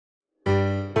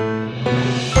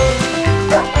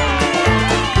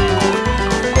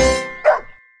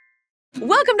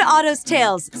Otto's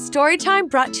Tales, storytime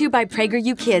brought to you by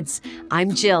PragerU Kids.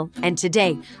 I'm Jill, and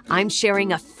today I'm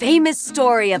sharing a famous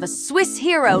story of a Swiss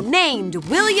hero named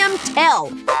William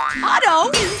Tell.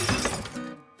 Otto!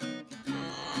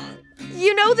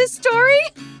 You know this story?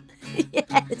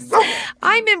 Yes,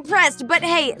 I'm impressed, but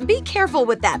hey, be careful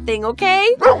with that thing,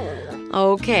 okay?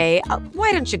 Okay,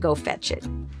 why don't you go fetch it?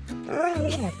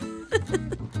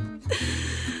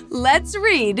 Let's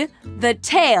read The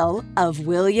Tale of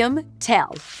William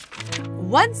Tell.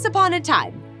 Once upon a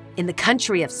time, in the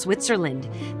country of Switzerland,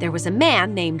 there was a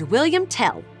man named William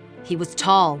Tell. He was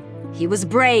tall, he was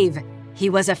brave, he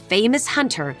was a famous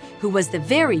hunter who was the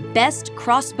very best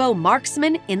crossbow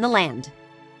marksman in the land.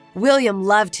 William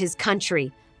loved his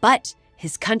country, but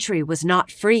his country was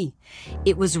not free.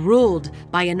 It was ruled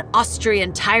by an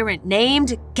Austrian tyrant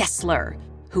named Gessler,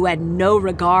 who had no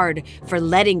regard for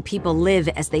letting people live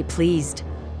as they pleased.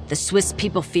 The Swiss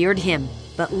people feared him,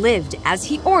 but lived as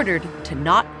he ordered to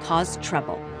not cause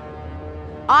trouble.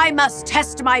 "I must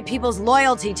test my people's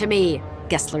loyalty to me,"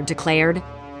 Gessler declared.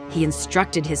 He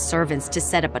instructed his servants to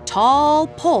set up a tall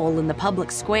pole in the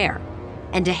public square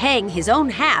and to hang his own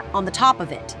hat on the top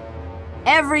of it.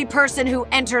 "Every person who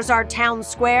enters our town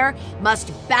square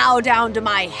must bow down to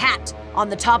my hat on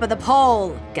the top of the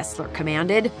pole," Gessler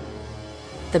commanded.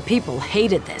 The people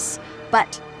hated this,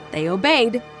 but they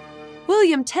obeyed.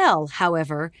 William Tell,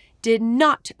 however, did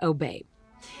not obey.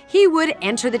 He would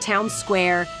enter the town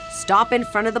square, stop in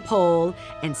front of the pole,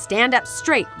 and stand up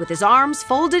straight with his arms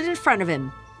folded in front of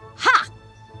him. "Ha!"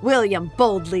 William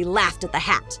boldly laughed at the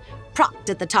hat, propped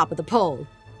at the top of the pole.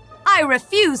 "I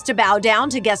refuse to bow down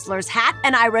to Gessler's hat,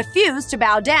 and I refuse to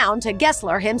bow down to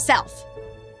Gessler himself."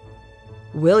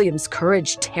 William's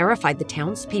courage terrified the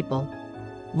townspeople.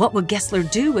 What would Gessler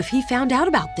do if he found out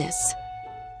about this?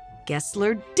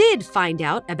 Gessler did find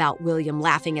out about William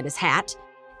laughing at his hat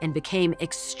and became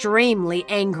extremely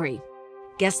angry.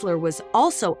 Gessler was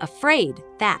also afraid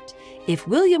that if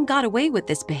William got away with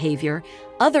this behavior,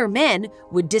 other men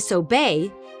would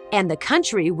disobey and the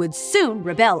country would soon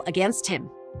rebel against him.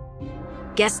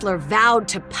 Gessler vowed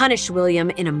to punish William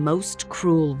in a most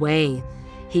cruel way.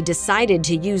 He decided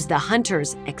to use the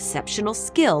hunter's exceptional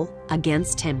skill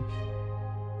against him.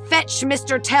 "Fetch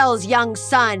Mr. Tell's young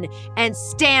son and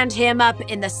stand him up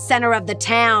in the center of the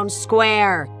town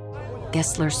square."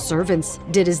 Gessler's servants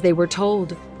did as they were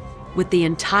told. With the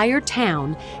entire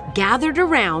town gathered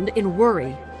around in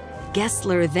worry,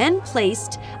 Gessler then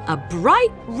placed a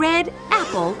bright red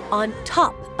apple on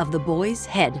top of the boy's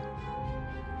head.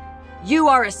 "You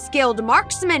are a skilled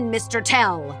marksman, Mr.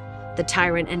 Tell," the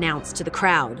tyrant announced to the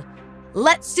crowd.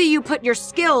 "Let's see you put your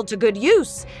skill to good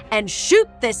use and shoot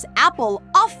this apple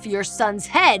off your son's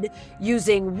head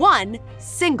using one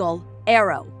single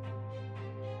arrow."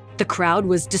 The crowd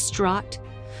was distraught.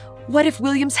 What if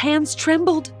William's hands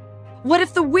trembled? What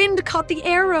if the wind caught the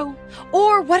arrow?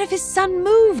 Or what if his son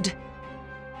moved?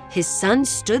 His son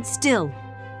stood still,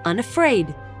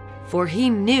 unafraid, for he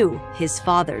knew his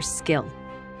father's skill.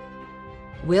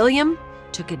 William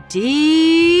took a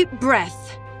deep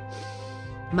breath,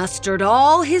 mustered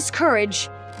all his courage,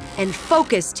 and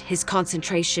focused his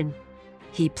concentration.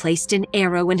 He placed an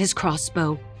arrow in his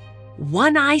crossbow.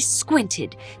 One eye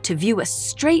squinted to view a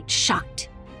straight shot.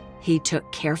 He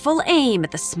took careful aim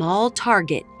at the small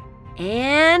target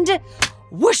and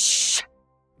whoosh!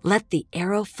 Let the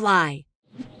arrow fly.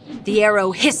 The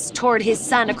arrow hissed toward his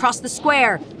son across the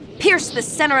square, pierced the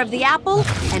center of the apple,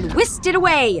 and whisked it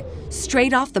away,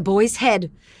 straight off the boy's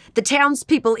head. The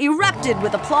townspeople erupted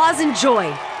with applause and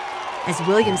joy. As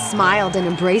William smiled and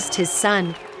embraced his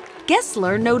son,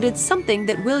 Gessler noted something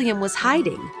that William was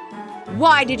hiding.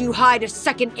 "Why did you hide a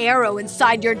second arrow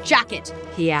inside your jacket?"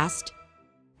 he asked.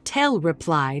 Tell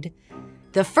replied,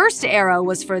 "The first arrow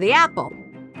was for the apple.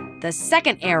 The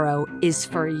second arrow is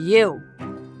for you."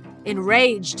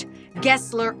 Enraged,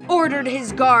 Gessler ordered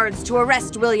his guards to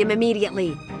arrest William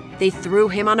immediately. They threw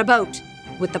him on a boat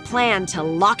with the plan to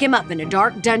lock him up in a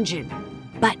dark dungeon.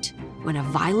 But when a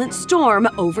violent storm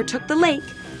overtook the lake,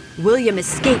 William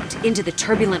escaped into the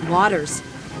turbulent waters.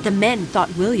 The men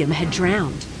thought William had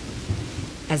drowned.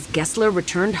 As Gessler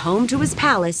returned home to his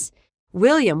palace,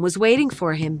 William was waiting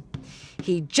for him.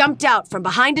 He jumped out from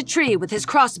behind a tree with his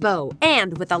crossbow,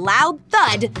 and with a loud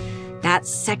thud, that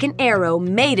second arrow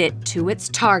made it to its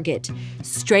target,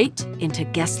 straight into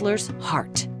Gessler's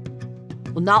heart.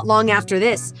 Well, not long after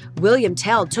this, William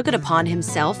Tell took it upon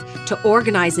himself to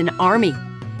organize an army.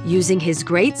 Using his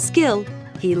great skill,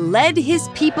 he led his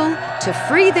people to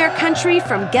free their country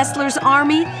from Gessler's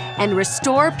army and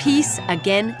restore peace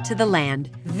again to the land.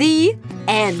 The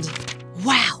end.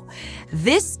 Wow,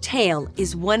 This tale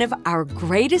is one of our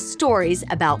greatest stories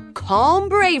about calm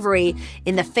bravery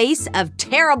in the face of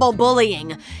terrible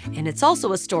bullying. And it's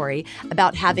also a story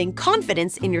about having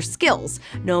confidence in your skills,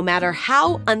 no matter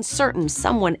how uncertain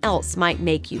someone else might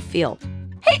make you feel.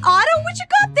 Hey, Otto, what you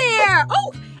got there?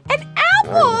 Oh, an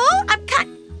apple? I'm cut.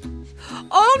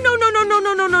 Oh,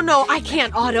 no, I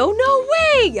can't, Otto, no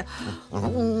way.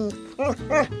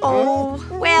 Oh,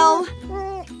 well,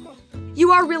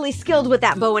 you are really skilled with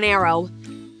that bow and arrow.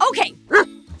 Okay,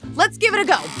 let's give it a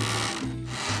go.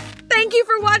 Thank you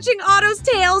for watching Otto's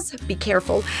Tales. Be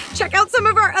careful. Check out some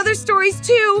of our other stories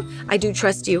too. I do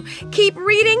trust you. Keep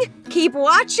reading, keep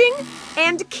watching,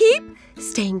 and keep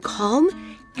staying calm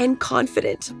and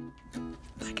confident.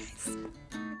 Bye, guys.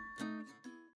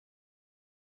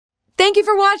 Thank you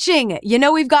for watching. You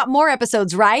know we've got more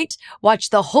episodes, right? Watch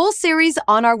the whole series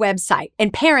on our website.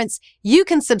 And parents, you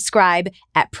can subscribe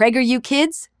at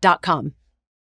PragerUkids.com.